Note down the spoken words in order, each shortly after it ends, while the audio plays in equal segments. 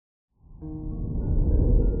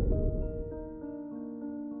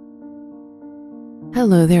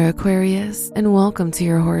Hello there, Aquarius, and welcome to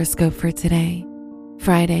your horoscope for today,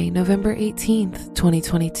 Friday, November 18th,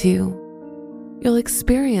 2022. You'll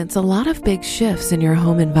experience a lot of big shifts in your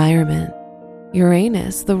home environment.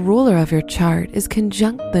 Uranus, the ruler of your chart, is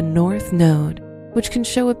conjunct the North Node, which can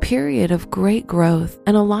show a period of great growth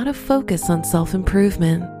and a lot of focus on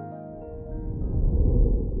self-improvement.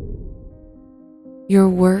 Your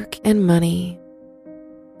work and money.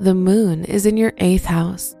 The moon is in your 8th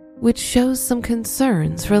house, which shows some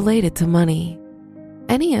concerns related to money.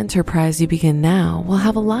 Any enterprise you begin now will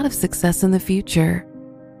have a lot of success in the future.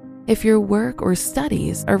 If your work or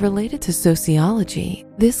studies are related to sociology,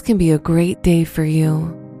 this can be a great day for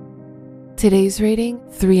you. Today's rating,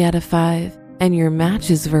 3 out of 5, and your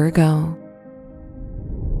match is Virgo.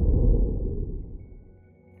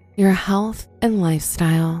 Your health and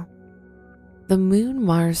lifestyle. The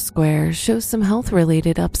Moon-Mars square shows some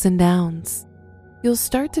health-related ups and downs. You'll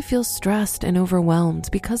start to feel stressed and overwhelmed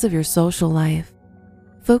because of your social life.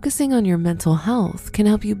 Focusing on your mental health can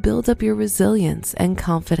help you build up your resilience and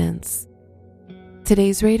confidence.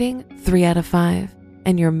 Today's rating, 3 out of 5,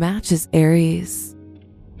 and your match is Aries.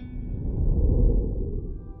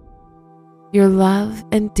 Your love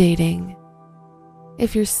and dating.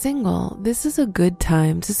 If you're single, this is a good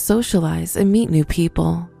time to socialize and meet new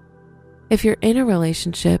people. If you're in a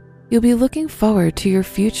relationship, you'll be looking forward to your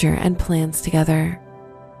future and plans together.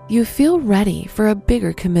 You feel ready for a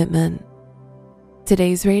bigger commitment.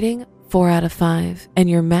 Today's rating, 4 out of 5, and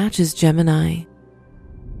your match is Gemini.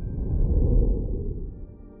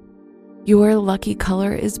 Your lucky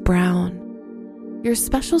color is brown. Your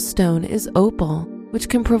special stone is opal, which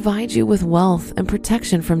can provide you with wealth and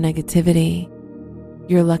protection from negativity.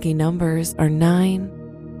 Your lucky numbers are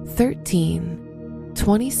 9, 13,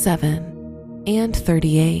 27, and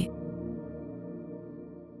 38.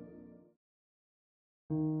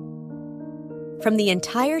 From the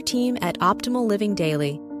entire team at Optimal Living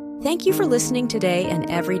Daily, thank you for listening today and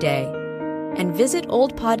every day. And visit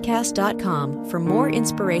oldpodcast.com for more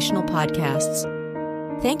inspirational podcasts.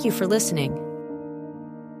 Thank you for listening.